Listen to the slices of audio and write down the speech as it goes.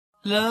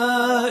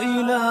لا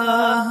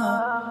إله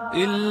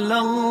إلا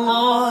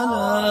الله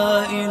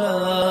لا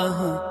إله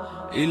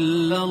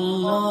إلا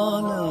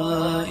الله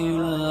لا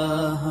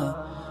إله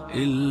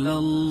إلا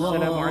الله.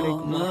 Assalamu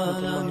alaikum wa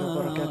rahmatullahi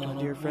wa barakatuh,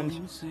 dear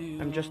friends.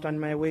 I'm just on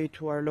my way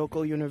to our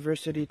local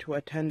university to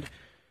attend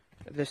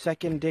the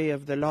second day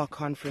of the law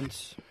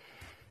conference.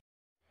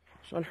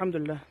 So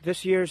alhamdulillah,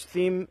 this year's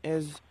theme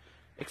is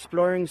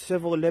exploring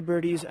civil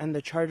liberties and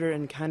the charter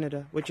in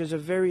Canada, which is a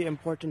very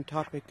important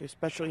topic,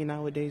 especially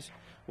nowadays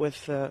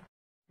with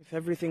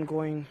everything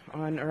going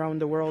on around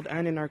the world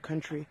and in our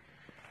country,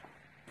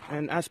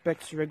 and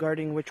aspects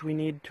regarding which we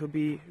need to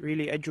be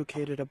really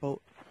educated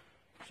about.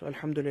 So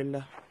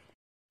alhamdulillah.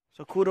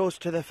 So kudos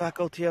to the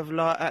Faculty of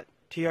Law at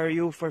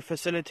TRU for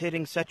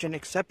facilitating such an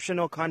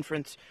exceptional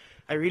conference.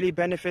 I really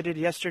benefited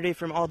yesterday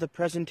from all the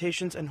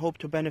presentations and hope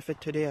to benefit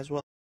today as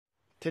well.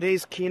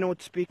 Today's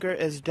keynote speaker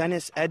is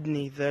Dennis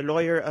Edney, the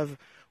lawyer of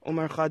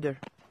Umar Khadir.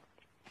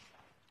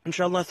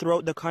 Inshallah,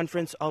 throughout the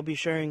conference, I'll be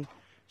sharing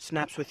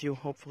snaps with you,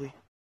 hopefully.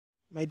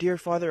 My dear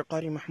father,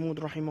 Qari Mahmood,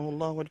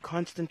 rahimahullah, would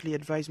constantly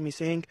advise me,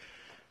 saying,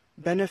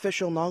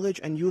 beneficial knowledge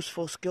and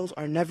useful skills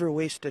are never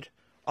wasted.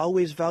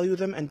 Always value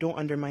them and don't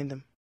undermine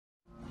them.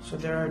 So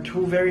there are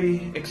two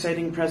very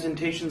exciting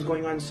presentations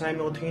going on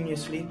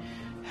simultaneously,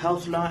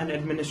 health law and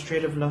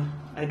administrative law.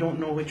 I don't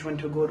know which one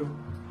to go to.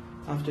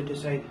 I'll have to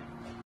decide.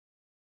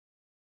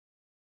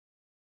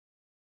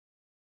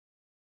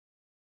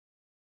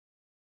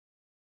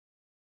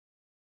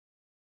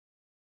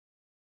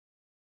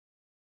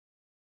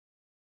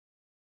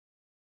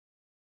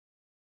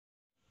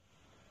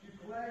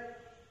 Collect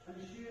and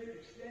share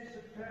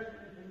extensive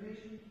personal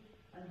information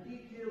and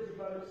details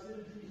about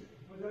citizens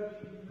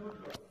without even knowing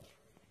about it.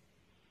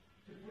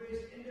 To place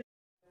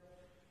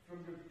individuals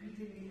from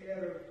repeating the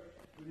error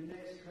when the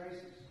next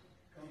crisis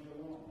comes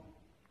along.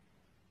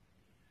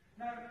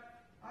 Now,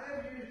 I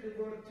have used the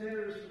word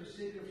terrorist for the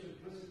sake of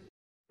simplicity,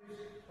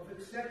 of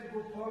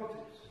acceptable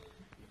politics,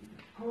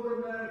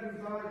 core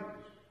American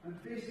values, and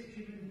basic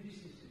human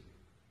decency.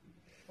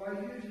 By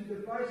using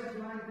divisive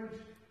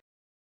language,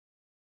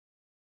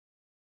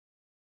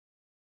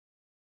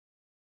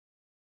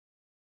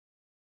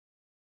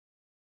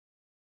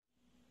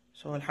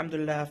 So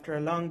alhamdulillah, after a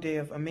long day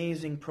of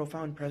amazing,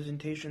 profound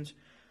presentations,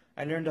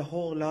 I learned a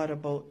whole lot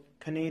about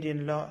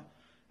Canadian law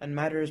and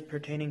matters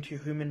pertaining to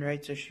human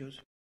rights issues.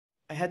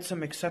 I had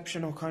some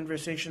exceptional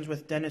conversations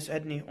with Dennis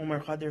Edney, Umar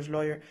Khadir's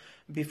lawyer,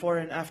 before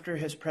and after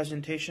his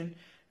presentation,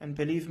 and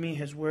believe me,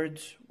 his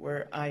words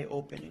were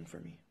eye-opening for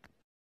me.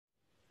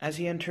 As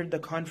he entered the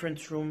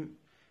conference room,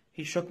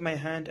 he shook my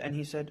hand and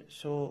he said,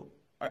 "So,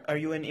 are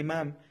you an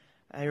imam?"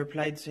 I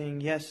replied saying,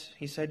 "Yes."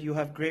 He said, "You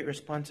have great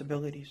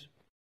responsibilities."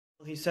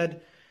 He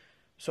said,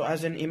 "So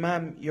as an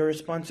imam, your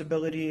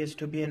responsibility is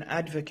to be an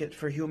advocate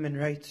for human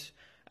rights,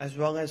 as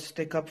well as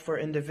stick up for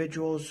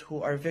individuals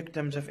who are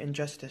victims of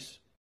injustice."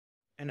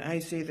 And I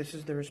say this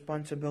is the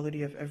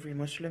responsibility of every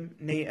Muslim,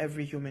 nay,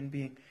 every human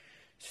being.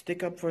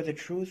 Stick up for the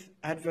truth,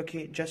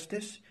 advocate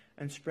justice,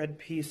 and spread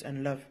peace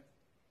and love.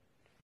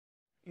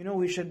 You know,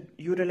 we should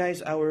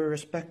utilize our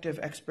respective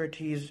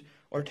expertise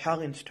or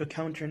talents to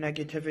counter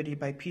negativity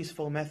by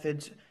peaceful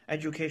methods,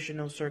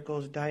 educational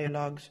circles,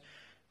 dialogues,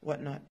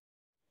 whatnot.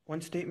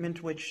 One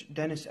statement which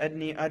Dennis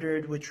Edney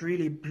uttered, which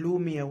really blew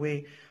me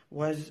away,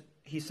 was,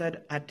 he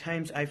said, "At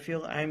times I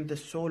feel I'm the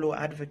solo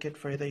advocate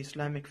for the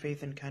Islamic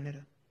faith in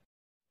Canada."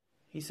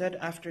 He said,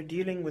 "After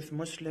dealing with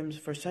Muslims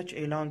for such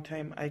a long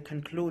time, I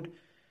conclude,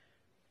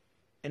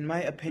 in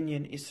my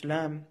opinion,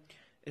 Islam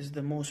is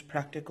the most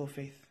practical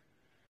faith."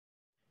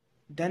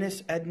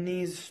 Dennis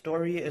Edney's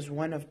story is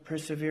one of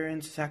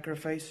perseverance,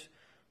 sacrifice,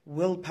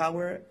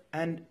 willpower,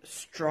 and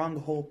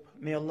strong hope.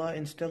 May Allah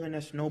instill in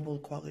us noble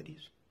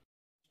qualities.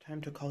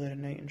 Time to call it a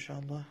night,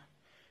 inshallah.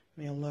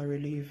 May Allah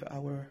relieve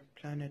our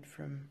planet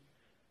from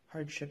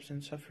hardships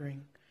and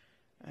suffering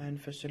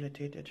and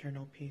facilitate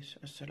eternal peace.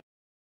 As-salam.